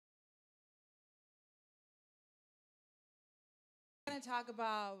to talk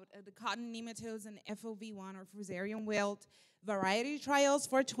about the cotton nematodes and FOV1 or Fusarium wilt variety trials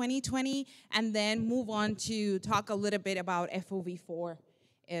for 2020, and then move on to talk a little bit about FOV4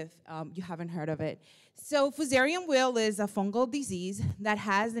 if you haven't heard of it. So Fusarium wilt is a fungal disease that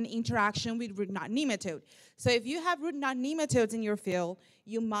has an interaction with root knot nematode. So if you have root knot nematodes in your field,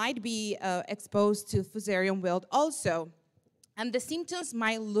 you might be exposed to Fusarium wilt also. And the symptoms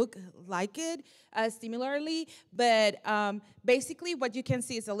might look like it similarly, but basically what you can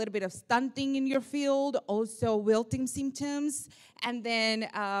see is a little bit of stunting in your field, also wilting symptoms. And then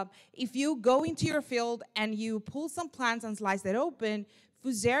if you go into your field and you pull some plants and slice it open,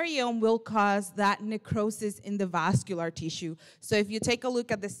 Fusarium will cause that necrosis in the vascular tissue. So if you take a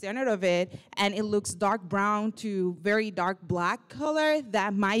look at the center of it and it looks dark brown to very dark black color,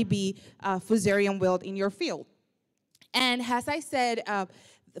 that might be Fusarium wilt in your field. And as I said,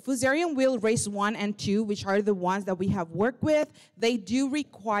 Fusarium wilt race 1 and 2, which are the ones that we have worked with, they do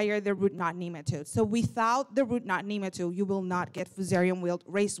require the root knot nematode. So without the root knot nematode, you will not get Fusarium wilt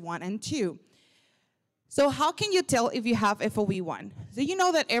race 1 and 2. So how can you tell if you have FOV1? So you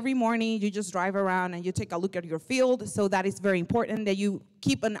know that every morning you just drive around and you take a look at your field, so that is very important that you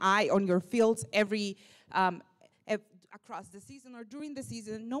keep an eye on your fields every across the season or during the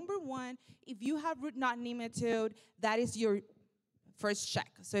season. Number one, if you have root knot nematode, that is your first check.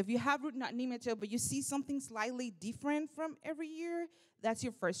 So if you have root knot nematode, but you see something slightly different from every year, that's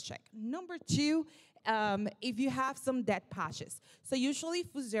your first check. Number two, if you have some dead patches. So usually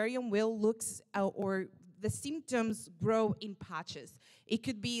Fusarium wilt looks, or the symptoms grow in patches. It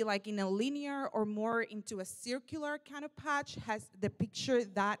could be like in a linear or more into a circular kind of patch, has the picture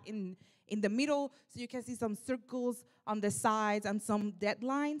that in the middle, so you can see some circles on the sides and some dead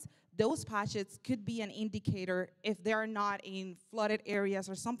lines. Those patches could be an indicator. If they're not in flooded areas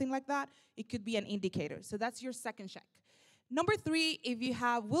or something like that, it could be an indicator. So that's your second check. Number three, if you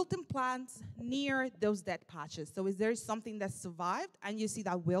have wilting plants near those dead patches. So if there's something that survived and you see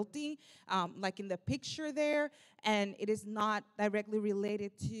that wilting, like in the picture there, and it is not directly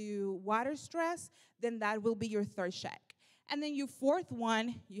related to water stress, then that will be your third check. And then your fourth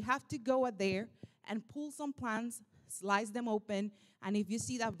one, you have to go out there and pull some plants, slice them open, and if you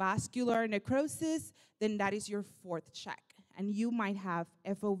see that vascular necrosis, then that is your fourth check. And you might have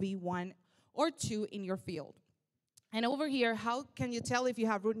FOV1 or 2 in your field. And over here, how can you tell if you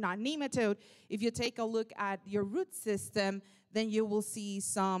have root knot nematode? If you take a look at your root system, then you will see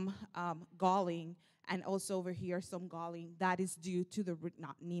some galling, and also over here some galling. That is due to the root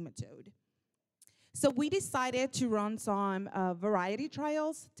knot nematode. So we decided to run some variety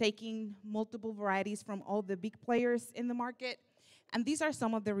trials, taking multiple varieties from all the big players in the market. And these are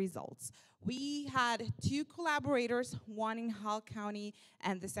some of the results. We had 2 collaborators, one in Hall County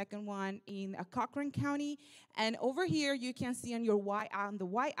and the second one in Caprock County. And over here, you can see on the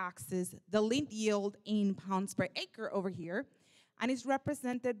y-axis, the lint yield in pounds per acre over here. And it's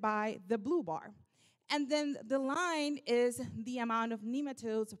represented by the blue bar. And then the line is the amount of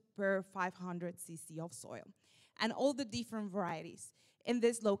nematodes per 500 cc of soil, and all the different varieties. In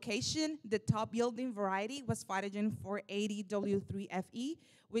this location, the top yielding variety was Phytogen 480 W3FE,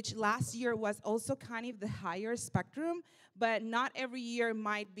 which last year was also kind of the higher spectrum, but not every year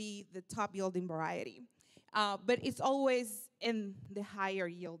might be the top yielding variety. But it's always in the higher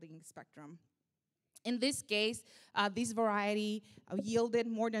yielding spectrum. In this case, this variety yielded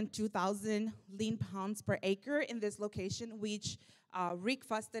more than 2,000 lean pounds per acre in this location, which Rick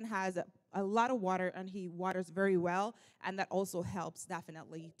Fuston has a lot of water, and he waters very well, and that also helps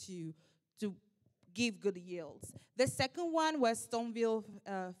definitely to give good yields. The second one was Stoneville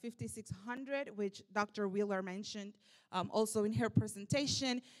 5600, which Dr. Wheeler mentioned also in her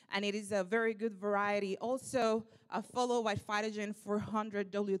presentation, and it is a very good variety. Also followed by Phytogen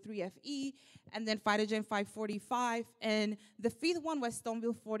 400 W3FE, and then Phytogen 545, and the fifth one was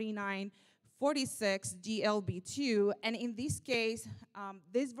Stoneville 4946 GLB2, and in this case,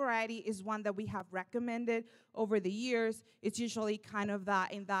 this variety is one that we have recommended over the years. It's usually kind of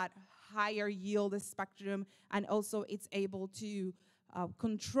in that higher yield spectrum, and also it's able to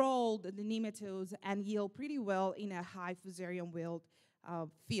control the nematodes and yield pretty well in a high Fusarium wilt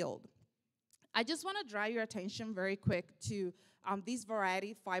field. I just want to draw your attention very quick to this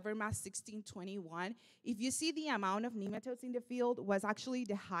variety, Fibermass 1621. If you see, the amount of nematodes in the field was actually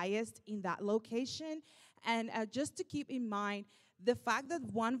the highest in that location. And just to keep in mind, the fact that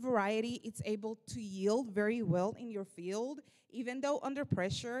one variety is able to yield very well in your field, even though under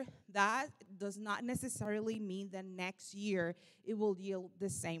pressure, that does not necessarily mean that next year it will yield the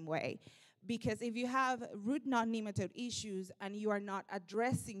same way. Because if you have root knot nematode issues and you are not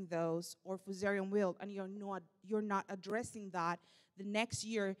addressing those, or fusarium wilt, and you're not addressing that, the next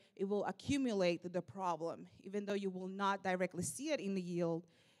year it will accumulate the problem. Even though you will not directly see it in the yield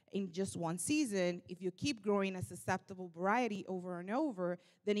in just one season, if you keep growing a susceptible variety over and over,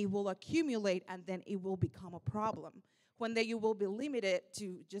 then it will accumulate and then it will become a problem, when then you will be limited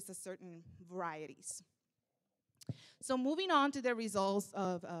to just a certain varieties. So moving on to the results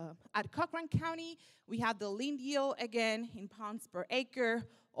of, at Cochran County, we have the lean yield again in pounds per acre,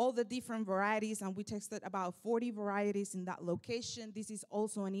 all the different varieties, and we tested about 40 varieties in that location. This is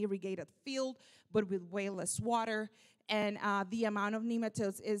also an irrigated field, but with way less water, and the amount of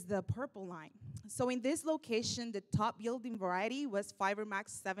nematodes is the purple line. So in this location, the top yielding variety was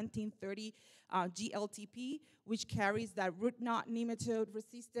FiberMax 1730 GLTP, which carries that root knot nematode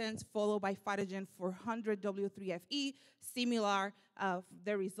resistance, followed by Phytogen 400 W3FE, similar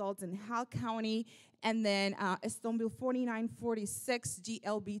the results in Hall County, and then Stoneville 4946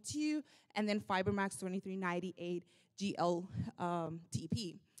 GLB2, and then FiberMax 2398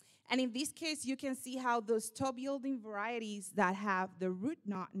 GLTP. And in this case, you can see how those top yielding varieties that have the root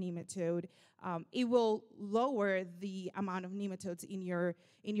knot nematode, it will lower the amount of nematodes in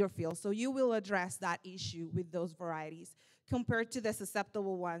your field. So you will address that issue with those varieties compared to the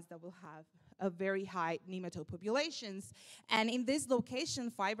susceptible ones that will have a very high nematode populations. And in this location,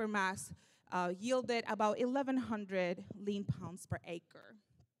 FiberMax yielded about 1,100 lean pounds per acre.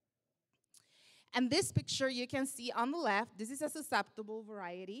 And this picture you can see on the left, this is a susceptible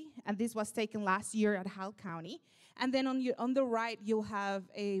variety, and this was taken last year at Hall County. And then on the right, you'll have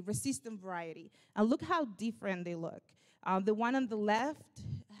a resistant variety. And look how different they look. The one on the left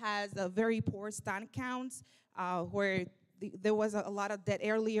has a very poor stand counts, where there was a lot of dead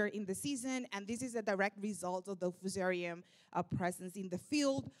earlier in the season, and this is a direct result of the fusarium presence in the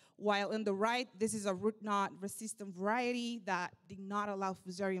field, while on the right, this is a root knot resistant variety that did not allow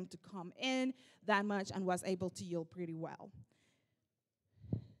fusarium to come in that much and was able to yield pretty well.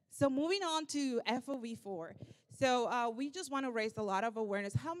 So moving on to FOV4. So we just want to raise a lot of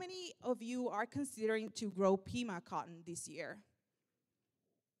awareness. How many of you are considering to grow Pima cotton this year?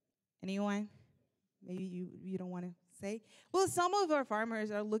 Anyone? Maybe you don't want to say? Well, some of our farmers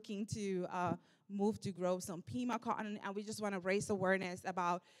are looking to move to grow some Pima cotton, and we just want to raise awareness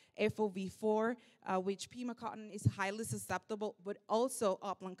about FOV4, which Pima cotton is highly susceptible, but also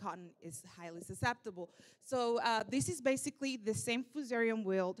upland cotton is highly susceptible. So this is basically the same fusarium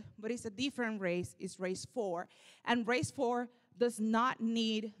wilt, but it's a different race. It's race 4, and race 4 does not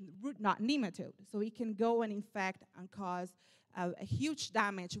need root knot nematode, so it can go and infect and cause a huge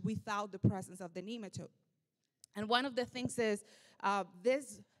damage without the presence of the nematode. And one of the things is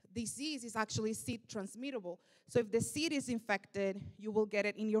this disease is actually seed transmittable. So if the seed is infected, you will get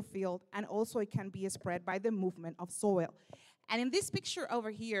it in your field, and also it can be spread by the movement of soil. And in this picture over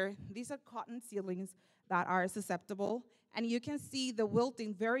here, these are cotton seedlings that are susceptible, and you can see the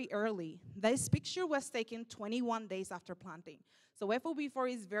wilting very early. This picture was taken 21 days after planting. So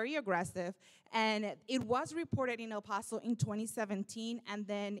FOV4 is very aggressive, and it was reported in El Paso in 2017, and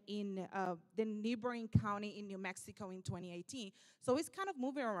then in the neighboring county in New Mexico in 2018. So it's kind of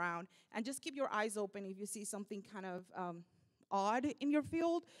moving around, and just keep your eyes open if you see something kind of odd in your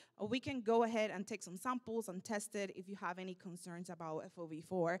field. We can go ahead and take some samples and test it if you have any concerns about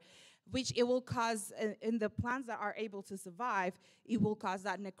FOV4, which it will cause, in the plants that are able to survive, it will cause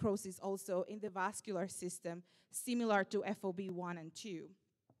that necrosis also in the vascular system, similar to FOB1 and 2.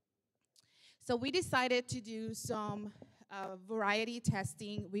 So we decided to do some variety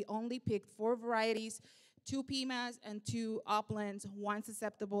testing. We only picked 4 varieties, 2 Pimas and 2 uplands, 1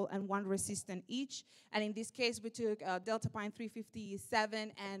 susceptible and 1 resistant each. And in this case, we took Delta Pine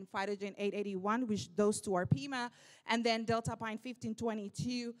 357 and Phytogen 881, which those 2 are Pima, and then Delta Pine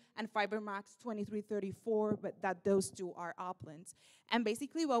 1522 and FiberMax 2334, but that those 2 are uplands. And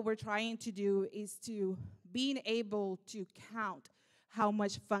basically what we're trying to do is to being able to count how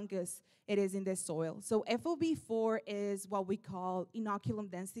much fungus it is in the soil. So FOB4 is what we call inoculum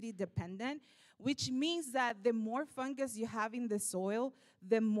density dependent, which means that the more fungus you have in the soil,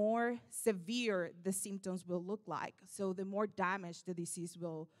 the more severe the symptoms will look like. So the more damage the disease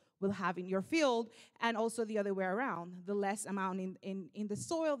will have in your field, and also the other way around. The less amount in the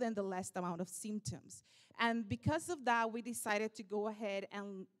soil, then the less amount of symptoms. And because of that, we decided to go ahead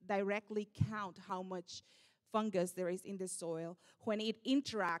and directly count how much fungus there is in the soil when it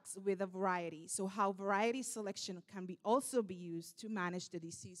interacts with a variety. So how variety selection can also be used to manage the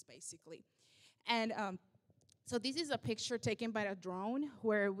disease, basically. And so this is a picture taken by a drone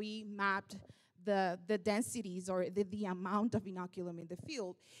where we mapped the densities or the amount of inoculum in the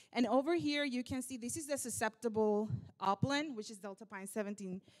field. And over here, you can see this is the susceptible upland, which is Delta Pine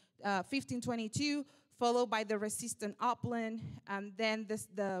 1522, followed by the resistant upland, and then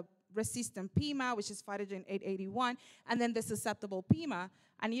the resistant Pima, which is phytogen 881, and then the susceptible Pima.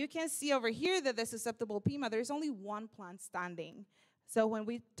 And you can see over here that the susceptible Pima, there's only one plant standing. So when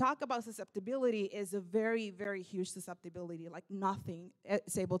we talk about susceptibility, it's a very, very huge susceptibility, like nothing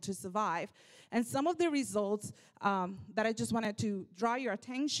is able to survive. And some of the results that I just wanted to draw your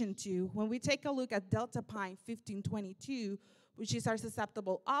attention to, when we take a look at Delta Pine 1522, which is our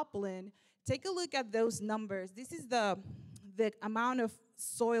susceptible upland, take a look at those numbers. This is the amount of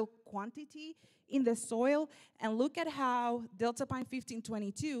soil quantity in the soil, and look at how Delta Pine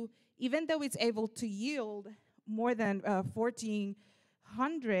 1522, even though it's able to yield more than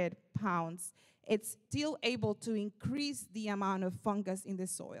 1,400 pounds, it's still able to increase the amount of fungus in the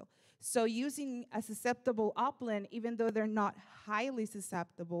soil. So using a susceptible upland, even though they're not highly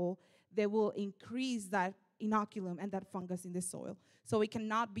susceptible, they will increase that inoculum and that fungus in the soil. So it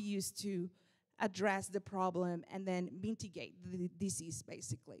cannot be used to address the problem and then mitigate the disease,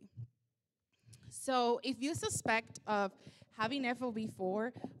 basically. So if you suspect of having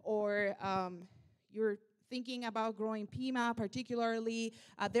FOV4 or you're thinking about growing Pima particularly,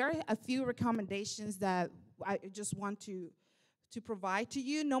 there are a few recommendations that I just want to provide to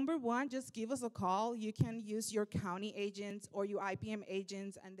you. Number one, just give us a call. You can use your county agents or your IPM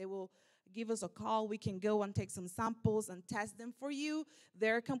agents, and they will give us a call. We can go and take some samples and test them for you.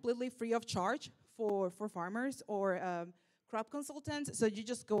 They're completely free of charge for farmers or crop consultants. So you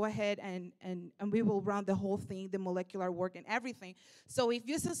just go ahead and we will run the whole thing, the molecular work and everything. So if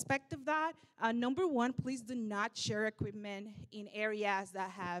you suspect of that, number one, please do not share equipment in areas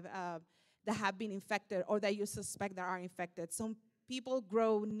that have been infected or that you suspect that are infected. Some people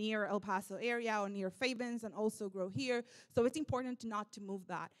grow near El Paso area or near Fabens and also grow here. So it's important not to move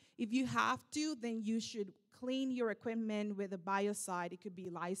that. If you have to, then you should clean your equipment with a biocide. It could be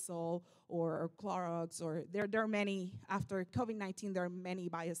Lysol or Clorox, or there are many, after COVID-19, there are many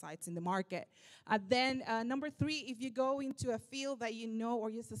biocides in the market. Then number three, if you go into a field that you know or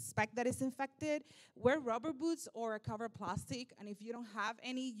you suspect that it's infected, wear rubber boots or a cover plastic. And if you don't have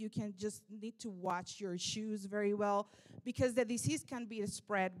any, you can just need to watch your shoes very well, because the disease can be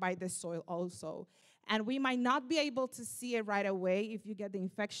spread by the soil also. And we might not be able to see it right away if you get the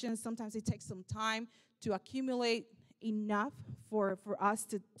infection. Sometimes it takes some time to accumulate enough for us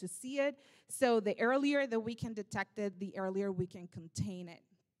to see it. So the earlier that we can detect it, the earlier we can contain it.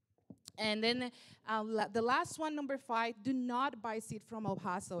 And then the last one, number 5, do not buy seed from El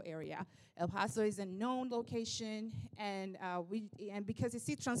Paso area. El Paso is a known location, and because it's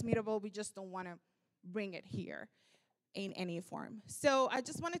seed transmittable, we just don't want to bring it here in any form. So I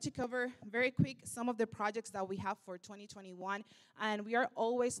just wanted to cover very quick some of the projects that we have for 2021, and we are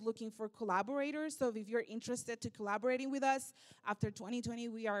always looking for collaborators. So if you're interested to collaborating with us after 2020,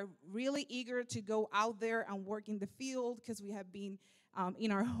 we are really eager to go out there and work in the field, because we have been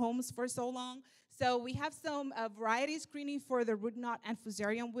in our homes for so long. So we have some variety screening for the root knot and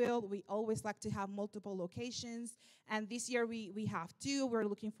fusarium wilt. We always like to have multiple locations, and this year we have 2. We're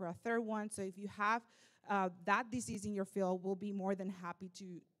looking for a third one. So if you have that disease in your field, we'll be more than happy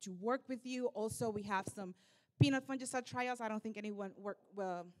to work with you. Also, we have some peanut fungicide trials. I don't think anyone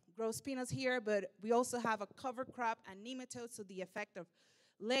grows peanuts here, but we also have a cover crop and nematodes, so the effect of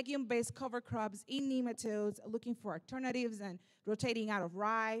legume-based cover crops in nematodes, looking for alternatives and rotating out of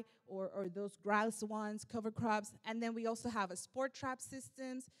rye or those grouse ones, cover crops. And then we also have a sport trap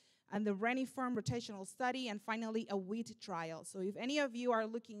systems and the reniform rotational study, and finally a wheat trial. So if any of you are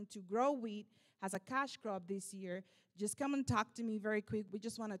looking to grow wheat as a cash crop this year, just come and talk to me very quick. We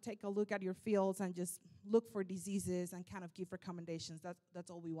just want to take a look at your fields and just look for diseases and kind of give recommendations. That's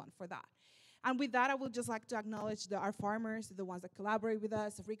all we want for that. And with that, I would just like to acknowledge our farmers, the ones that collaborate with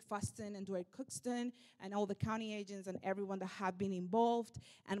us, Rick Fuston and Dwight Cookston, and all the county agents and everyone that have been involved,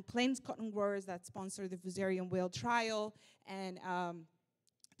 and Plains Cotton Growers that sponsor the fusarium wilt trial, and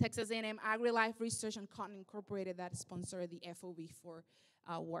Texas A&M AgriLife Research and Cotton Incorporated that sponsor the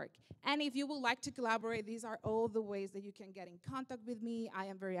FOV4 work. And if you would like to collaborate, these are all the ways that you can get in contact with me. I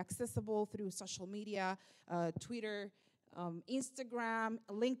am very accessible through social media, Twitter, Instagram,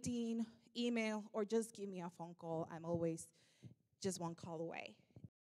 LinkedIn, email, or just give me a phone call. I'm always just one call away.